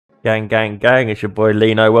Gang, gang, gang, it's your boy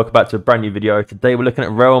Lino. Welcome back to a brand new video. Today we're looking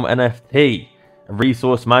at Realm NFT, a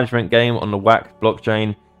resource management game on the WAX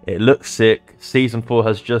blockchain. It looks sick. Season 4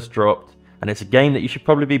 has just dropped, and it's a game that you should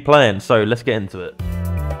probably be playing, so let's get into it.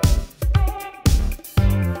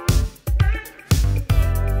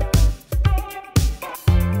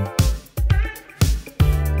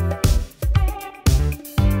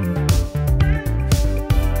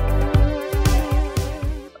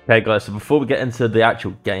 Okay guys, so before we get into the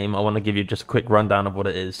actual game, I want to give you just a quick rundown of what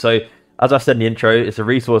it is. So, as I said in the intro, it's a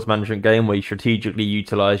resource management game where you strategically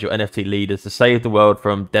utilize your NFT leaders to save the world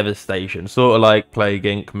from devastation. Sort of like Plague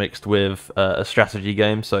Inc. mixed with a strategy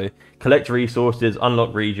game. So, collect resources,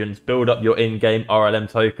 unlock regions, build up your in-game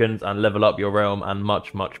RLM tokens, and level up your realm, and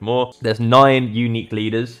much, much more. There's 9 unique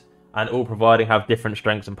leaders, and all providing have different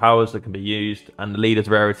strengths and powers that can be used. And the leaders'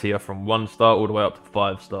 rarity are from 1 star all the way up to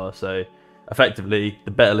 5 star. So, effectively,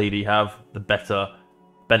 the better leader you have, the better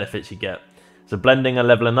benefits you get. So blending and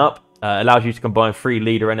leveling up allows you to combine 3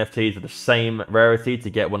 leader NFTs of the same rarity to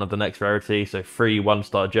get one of the next rarity. So 3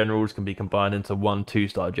 1-star generals can be combined into 1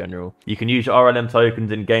 2-star general. You can use your RLM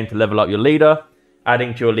tokens in game to level up your leader,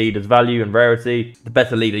 adding to your leader's value and rarity. The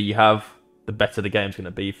better leader you have, the better the game's going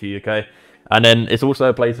to be for you, okay? And then it's also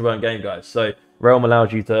a play to earn game, guys. So Realm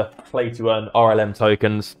allows you to play to earn RLM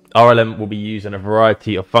tokens. RLM will be used in a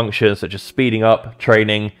variety of functions such as speeding up,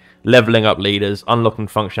 training, leveling up leaders, unlocking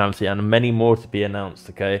functionality, and many more to be announced,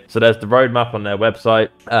 okay? So there's the roadmap on their website.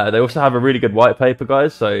 They also have a really good white paper,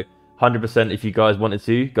 guys. So 100% if you guys wanted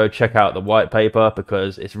to, go check out the white paper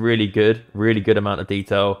because it's really good amount of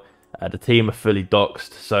detail. The team are fully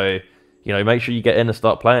doxed. So, you know, make sure you get in and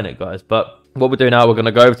start playing it, guys. But what we're doing now, we're going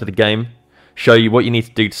to go over to the game, show you what you need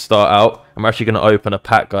to do to start out. I'm actually going to open a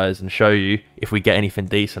pack, guys, and show you if we get anything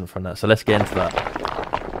decent from that. So let's get into that.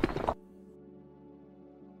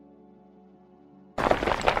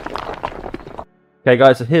 Okay,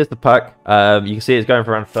 guys, so here's the pack. You can see it's going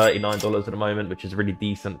for around $39 at the moment, which is a really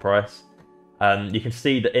decent price. You can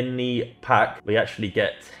see that in the pack, we actually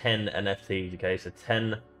get 10 NFTs, okay? So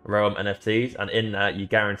 10 Realm NFTs, and in that, you're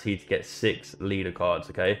guaranteed to get 6 leader cards,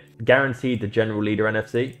 okay? Guaranteed the general leader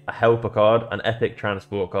NFT, a helper card, an epic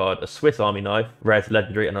transport card, a Swiss Army knife, rare to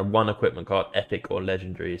legendary, and a 1 equipment card, epic or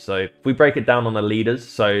legendary. So if we break it down on the leaders,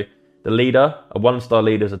 so the leader, a 1-star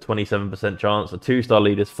leader is a 27% chance, a 2-star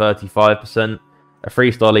leader is 35%, a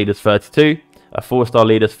 3-star leader is 32%, a 4-star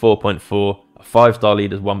leader is 4.4%, a 5-star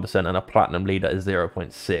leader is 1%, and a platinum leader is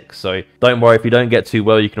 0.6%. So don't worry, if you don't get too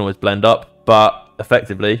well, you can always blend up, but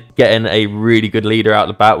effectively getting a really good leader out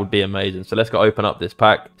the bat would be amazing. So let's go open up this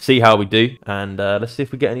pack, see how we do, and let's see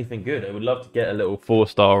if we get anything good. I would love to get a little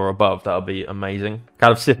 4-star or above. That would be amazing.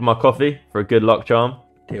 Kind of sipping my coffee for a good luck charm.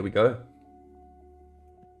 Here we go.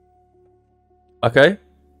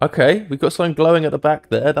 Okay, we've got something glowing at the back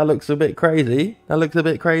there. That looks a bit crazy.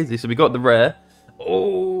 So we got the rare.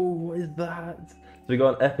 Oh, what is that? So we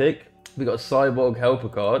got an epic. We got a cyborg helper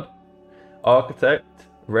card, architect,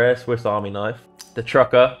 rare Swiss Army knife, the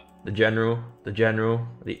trucker, the general,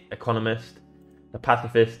 the economist, the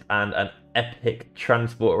pacifist, and an epic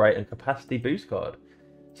transport rate and capacity boost card.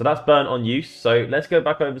 So that's burnt on use. So let's go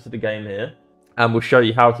back over to the game here, and we'll show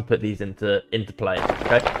you how to put these into play,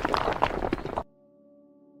 okay?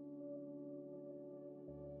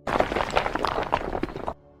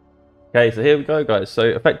 Okay, so here we go, guys. So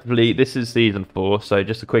effectively, this is season 4. So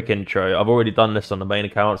just a quick intro. I've already done this on the main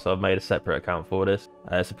account, so I've made a separate account for this.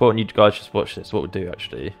 Supporting you guys, just watch this. What we'll do,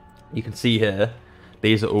 actually, you can see here,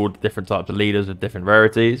 these are all different types of leaders with different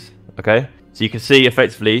rarities. Okay, so you can see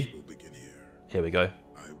effectively. Here we go.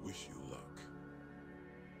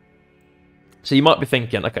 So you might be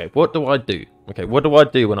thinking, okay, what do I do? Okay, what do I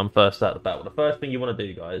do when I'm first out of the battle? The first thing you want to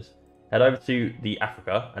do, guys, head over to the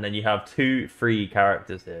Africa, and then you have 2 free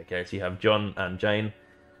characters here, okay? So you have John and Jane.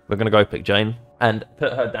 We're going to go pick Jane and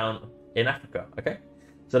put her down in Africa, okay?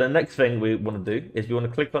 So the next thing we want to do is we want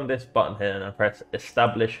to click on this button here and press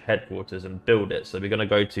Establish Headquarters and build it. So we're going to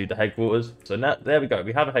go to the headquarters. So now, there we go.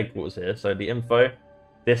 We have a headquarters here. So the info,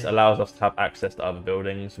 this allows us to have access to other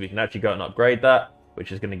buildings. We can actually go and upgrade that,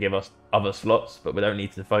 which is going to give us other slots, but we don't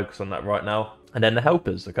need to focus on that right now. And then the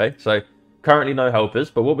helpers, okay? So currently no helpers,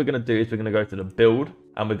 but what we're going to do is we're going to go to the build,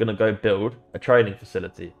 and we're going to go build a trading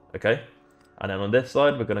facility, okay? And then on this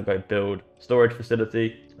side, we're going to go build storage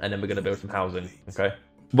facility, and then we're going to build some housing, okay?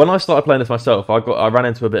 When I started playing this myself, I ran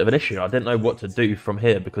into a bit of an issue. I didn't know what to do from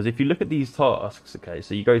here, because if you look at these tasks, okay,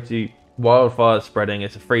 so you go to wildfire spreading,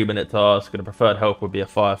 it's a 3-minute task, and a preferred help would be a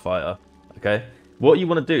firefighter, okay? What you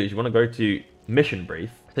want to do is you want to go to mission brief.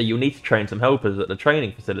 So you'll need to train some helpers at the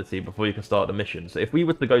training facility before you can start the mission. So if we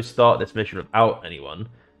were to go start this mission without anyone,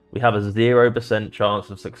 we have a 0% chance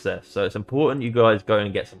of success. So it's important you guys go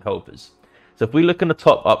and get some helpers. So if we look in the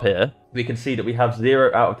top up here, we can see that we have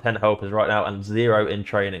 0 out of 10 helpers right now and 0 in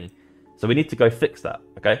training. So we need to go fix that,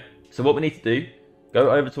 okay? So what we need to do,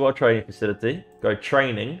 go over to our training facility, go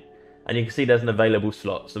training, and you can see there's an available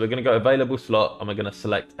slot. So we're going to go available slot, and we're going to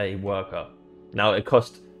select a worker. Now it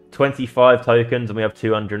costs 25 tokens, and we have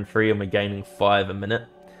 203, and we're gaining 5 a minute.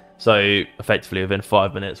 So effectively within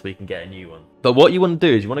 5 minutes, we can get a new one. But what you want to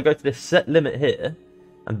do is you want to go to this set limit here,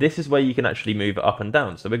 and this is where you can actually move it up and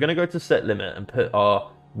down. So we're going to go to set limit and put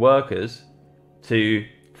our workers to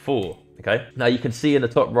 4. Okay. Now you can see in the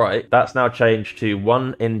top right, that's now changed to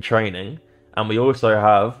 1 in training. And we also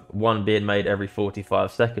have 1 being made every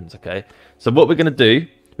 45 seconds. Okay. So what we're going to do,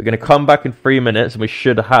 we're going to come back in 3 minutes and we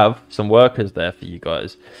should have some workers there for you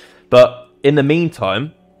guys. But in the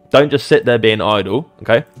meantime, don't just sit there being idle.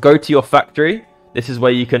 Okay. Go to your factory. This is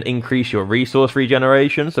where you can increase your resource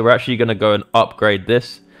regeneration. So we're actually going to go and upgrade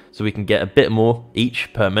this so we can get a bit more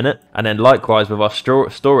each per minute. And then likewise with our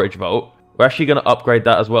storage vault, we're actually going to upgrade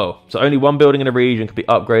that as well. So only 1 building in a region can be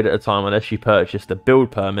upgraded at a time unless you purchase the build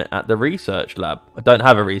permit at the research lab. I don't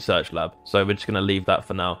have a research lab, so we're just going to leave that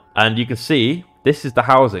for now. And you can see this is the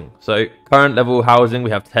housing. So current level housing, we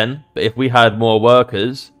have 10. But if we had more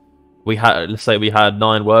workers, let's say we had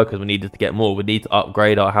 9 workers, we needed to get more. We need to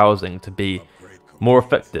upgrade our housing to be more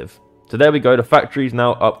effective. So there we go. The factory is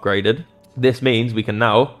now upgraded. This means we can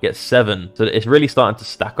now get 7. So it's really starting to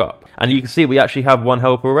stack up. And you can see we actually have 1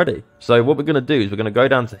 helper already. So what we're going to do is we're going to go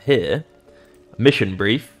down to here, mission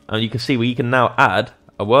brief, and you can see we can now add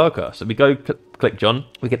a worker. So we go click John,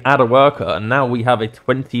 we can add a worker, and now we have a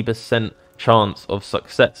 20% chance of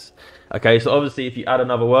success. Okay, so obviously if you add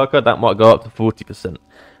another worker, that might go up to 40%.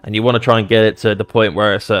 And you want to try and get it to the point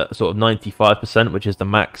where it's at sort of 95%, which is the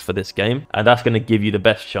max for this game. And that's going to give you the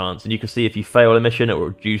best chance. And you can see if you fail a mission, it will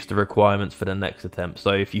reduce the requirements for the next attempt.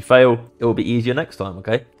 So if you fail, it will be easier next time,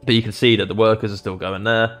 okay? But you can see that the workers are still going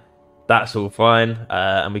there. That's all fine.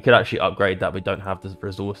 And we could actually upgrade that. We don't have the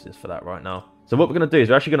resources for that right now. So what we're going to do is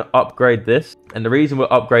we're actually going to upgrade this. And the reason we're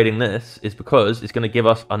upgrading this is because it's going to give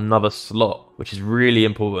us another slot, which is really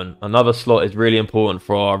important. Another slot is really important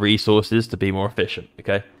for our resources to be more efficient,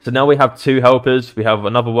 okay? So now we have 2 helpers. We have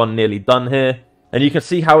another one nearly done here. And you can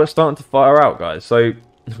see how it's starting to fire out, guys. So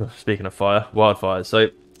speaking of fire, wildfires. So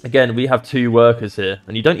again, we have 2 workers here.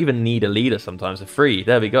 And you don't even need a leader sometimes. They're free.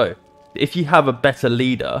 There we go. If you have a better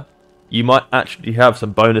leader, you might actually have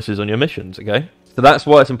some bonuses on your missions, okay? So that's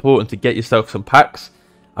why it's important to get yourself some packs.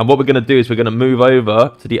 And what we're going to do is we're going to move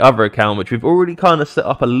over to the other account, which we've already kind of set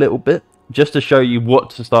up a little bit, just to show you what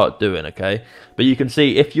to start doing, okay? But you can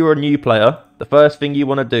see if you're a new player, the first thing you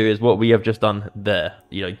want to do is what we have just done there.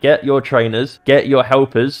 You know, get your trainers, get your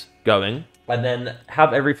helpers going, and then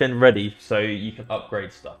have everything ready so you can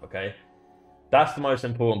upgrade stuff, okay? That's the most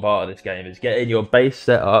important part of this game, is getting your base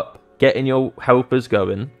set up, getting your helpers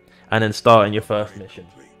going, and then starting your first mission.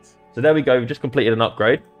 So there we go, we've just completed an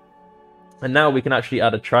upgrade. And now we can actually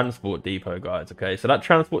add a transport depot, guys, okay? So that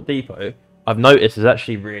transport depot, I've noticed, is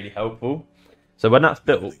actually really helpful. So when that's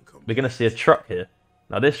built, we're going to see a truck here.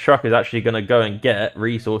 Now this truck is actually going to go and get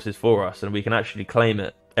resources for us, and we can actually claim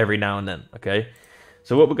it every now and then, okay?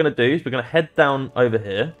 So what we're going to do is we're going to head down over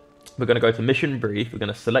here. We're going to go to mission brief. We're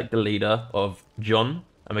going to select the leader of John,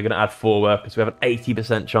 and we're going to add 4 workers. We have an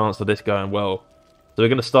 80% chance of this going well. So we're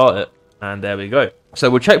going to start it. And there we go.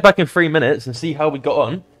 So we'll check back in 3 minutes and see how we got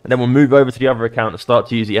on. And then we'll move over to the other account and start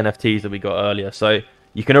to use the NFTs that we got earlier. So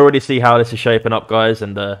you can already see how this is shaping up, guys.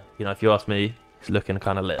 And, you know, if you ask me, it's looking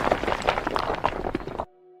kind of lit.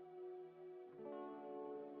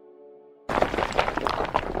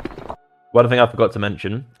 One thing I forgot to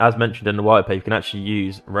mention, as mentioned in the white paper, you can actually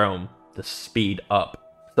use Realm to speed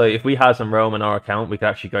up. So if we had some Realm in our account, we could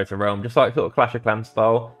actually go to Realm, just like sort of Clash of Clans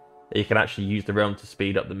style. You can actually use the Realm to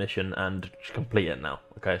speed up the mission and complete it now.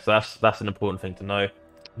 Okay, so that's an important thing to know.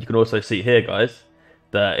 You can also see here, guys,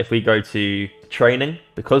 that if we go to training,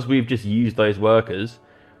 because we've just used those workers,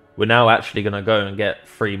 we're now actually going to go and get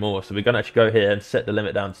 3 more. So we're going to actually go here and set the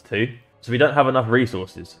limit down to 2. So we don't have enough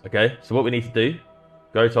resources, okay? So what we need to do,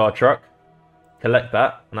 go to our truck, collect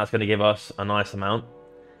that, and that's going to give us a nice amount.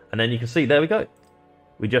 And then you can see, there we go.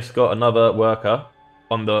 We just got another worker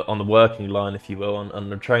on the working line, if you will, on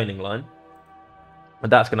the training line,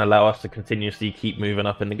 and that's going to allow us to continuously keep moving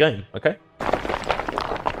up in the game. Okay.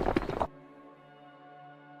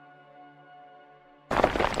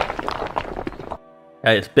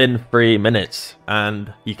 Okay, it's been 3 minutes,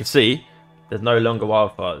 and you can see there's no longer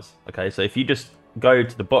wildfires. Okay, so if you just go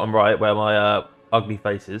to the bottom right where my ugly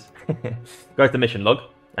face is, go to the mission log,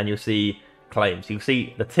 and you'll see claim. So you can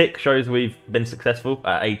see the tick shows we've been successful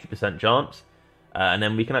at 80% chance. And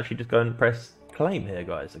then we can actually just go and press claim here,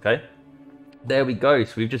 guys, okay? There we go.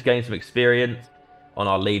 So we've just gained some experience on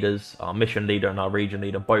our leaders. Our mission leader and our region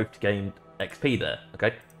leader both gained XP there,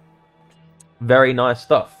 okay? Very nice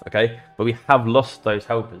stuff, okay? But we have lost those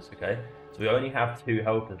helpers, okay? So we only have 2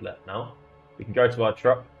 helpers left now. We can go to our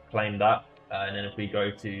truck, claim that, and then if we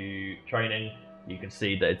go to training, you can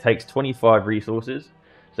see that it takes 25 resources.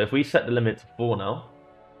 So if we set the limit to 4 now,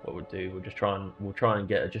 what we'll do, we'll try and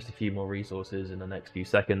get just a few more resources in the next few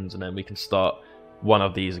seconds, and then we can start one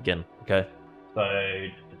of these again, okay? So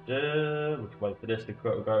we'll wait for this to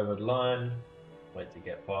go over the line, wait to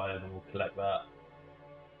get 5, and we'll collect that.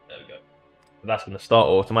 There we go. So that's going to start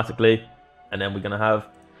automatically, and then we're going to have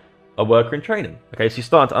a worker in training. Okay, so you're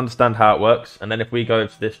starting to understand how it works, and then if we go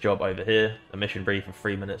to this job over here, a mission brief of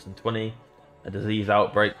 3 minutes and 20, a disease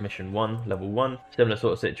outbreak, mission 1, level 1. Similar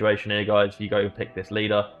sort of situation here, guys. If you go and pick this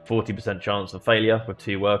leader, 40% chance of failure with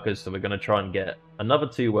 2 workers, so we're going to try and get another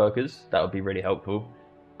 2 workers. That would be really helpful,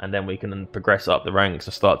 and then we can then progress up the ranks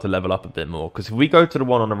and start to level up a bit more. Because if we go to the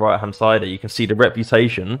one on the right hand side here, you can see the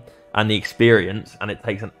reputation and the experience, and it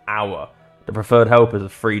takes an hour. The preferred helpers are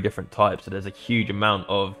 3 different types, so there's a huge amount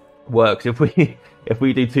of work. So if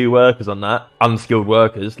we do 2 workers on that, unskilled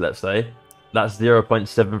workers, let's say, that's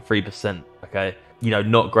 0.73%. Okay, you know,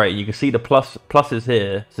 not great. You can see the pluses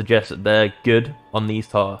here suggest that they're good on these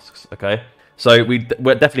tasks. Okay, so we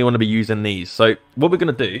definitely want to be using these. So what we're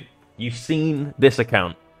going to do, you've seen this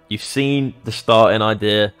account, you've seen the starting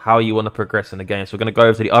idea, how you want to progress in the game. So we're going to go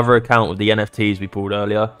over to the other account with the NFTs we pulled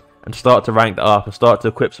earlier and start to rank that up and start to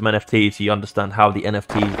equip some NFTs so you understand how the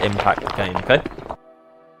NFTs impact the game. Okay.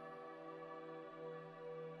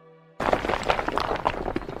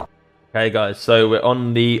 Okay, guys, so we're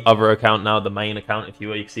on the other account now, the main account, if you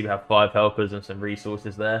will. You can see we have 5 helpers and some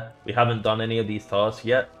resources there. We haven't done any of these tasks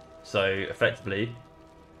yet, so effectively,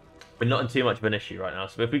 we're not in too much of an issue right now.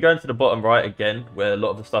 So if we go into the bottom right again, where a lot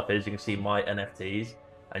of the stuff is, you can see my NFTs,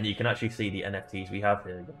 and you can actually see the NFTs we have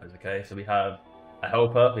here, guys, okay? So we have a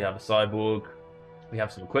helper, we have a cyborg, we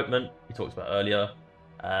have some equipment we talked about earlier,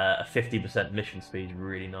 a 50% mission speed,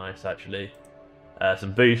 really nice, actually.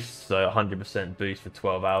 Some boosts, so 100% boost for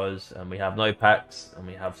 12 hours, and we have no packs, and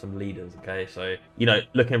we have some leaders, okay? So, you know,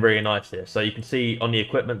 looking really nice here. So you can see on the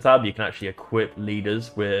equipment tab, you can actually equip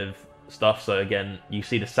leaders with stuff. So again, you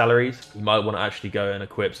see the salaries, you might want to actually go and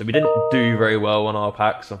equip. So we didn't do very well on our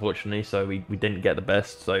packs, unfortunately, so we didn't get the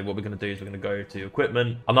best. So what we're going to do is we're going to go to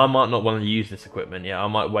equipment, and I might not want to use this equipment yet. I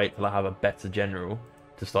might wait till I have a better general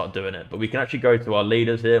to start doing it, but we can actually go to our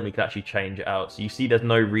leaders here and we can actually change it out. So you see there's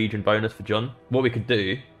no region bonus for John. What we could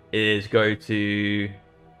do is go to,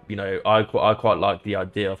 you know, I quite like the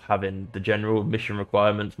idea of having the general mission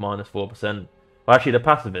requirements minus 4%, or actually the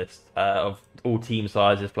pacifist of all team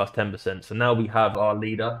sizes plus 10%. So now we have our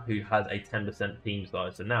leader who has a 10% team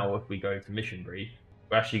size. So now if we go to mission brief,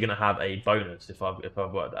 we're actually going to have a bonus if I've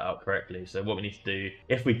worked that out correctly. So what we need to do,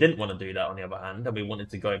 if we didn't want to do that on the other hand, and we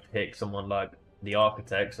wanted to go pick someone like the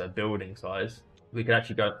architect, so building size, we can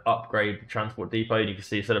actually go and upgrade the transport depot. You can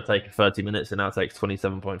see instead of taking 30 minutes, it now takes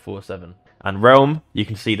 27.47. And Realm, you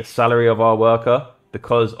can see the salary of our worker,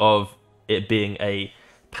 because of it being a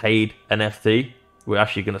paid NFT, we're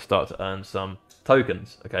actually going to start to earn some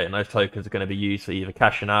tokens, okay? And those tokens are going to be used for either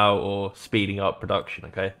cashing out or speeding up production,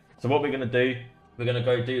 okay? So what we're going to do, we're going to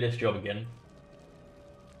go do this job again.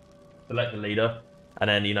 Select the leader. And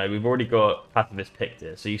then, you know, we've already got pacifist picked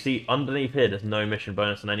here. So you see underneath here, there's no mission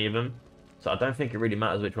bonus on any of them. So I don't think it really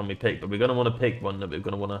matters which one we pick, but we're going to want to pick one that we're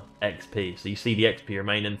going to want to XP. So you see the XP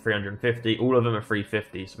remaining 350. All of them are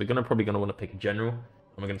 350. So we're probably going to want to pick a general, and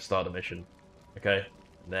we're going to start the mission. Okay,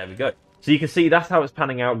 there we go. So you can see that's how it's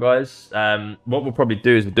panning out, guys. What we'll probably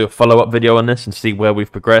do is we'll do a follow-up video on this and see where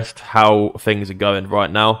we've progressed, how things are going right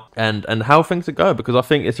now, and how things are going, because I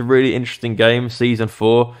think it's a really interesting game. Season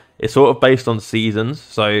 4, it's sort of based on seasons,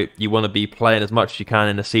 so you want to be playing as much as you can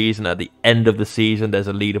in the season. At the end of the season, there's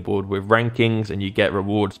a leaderboard with rankings, and you get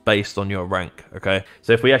rewards based on your rank, okay?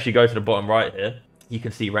 So if we actually go to the bottom right here, you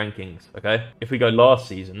can see rankings, okay? If we go last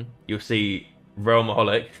season, you'll see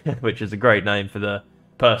Realmaholic, which is a great name for the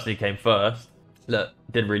person who came first. Look,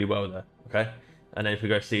 did really well there, okay? And then if we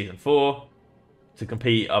go season 4, to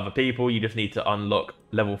compete other people, you just need to unlock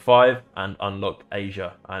level 5 and unlock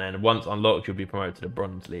Asia. And then once unlocked, you'll be promoted to the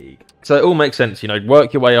Bronze League. So it all makes sense, you know,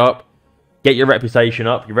 work your way up, get your reputation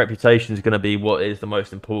up. Your reputation is going to be what is the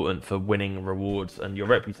most important for winning rewards. And your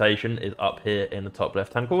reputation is up here in the top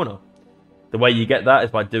left-hand corner. The way you get that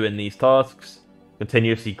is by doing these tasks,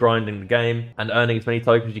 continuously grinding the game and earning as many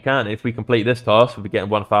tokens as you can. If we complete this task, we'll be getting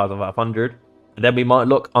 1,500. And then we might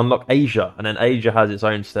unlock Asia, and then Asia has its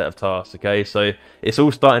own set of tasks, okay? So it's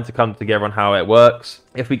all starting to come together on how it works.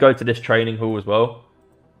 If we go to this training hall as well,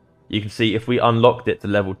 you can see if we unlocked it to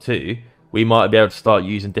level 2, we might be able to start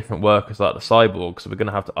using different workers like the cyborg, so we're going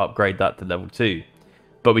to have to upgrade that to level 2.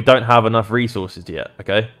 But we don't have enough resources yet,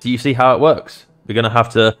 okay? Do you see how it works? We're going to have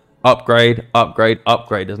to upgrade.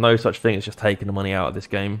 There's no such thing as just taking the money out of this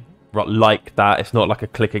game like that. It's not like a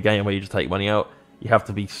clicker game where you just take money out. You have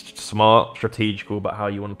to be smart, strategical about how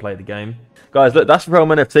you want to play the game. Guys, look, that's Realm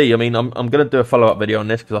NFT. I mean, I'm going to do a follow-up video on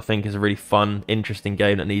this because I think it's a really fun, interesting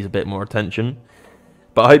game that needs a bit more attention.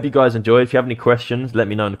 But I hope you guys enjoyed. If you have any questions, let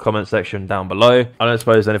me know in the comment section down below. I don't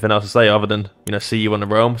suppose there's anything else to say other than, see you on the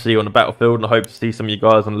Realm, see you on the battlefield, and I hope to see some of you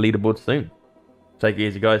guys on the leaderboard soon. Take it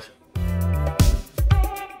easy, guys.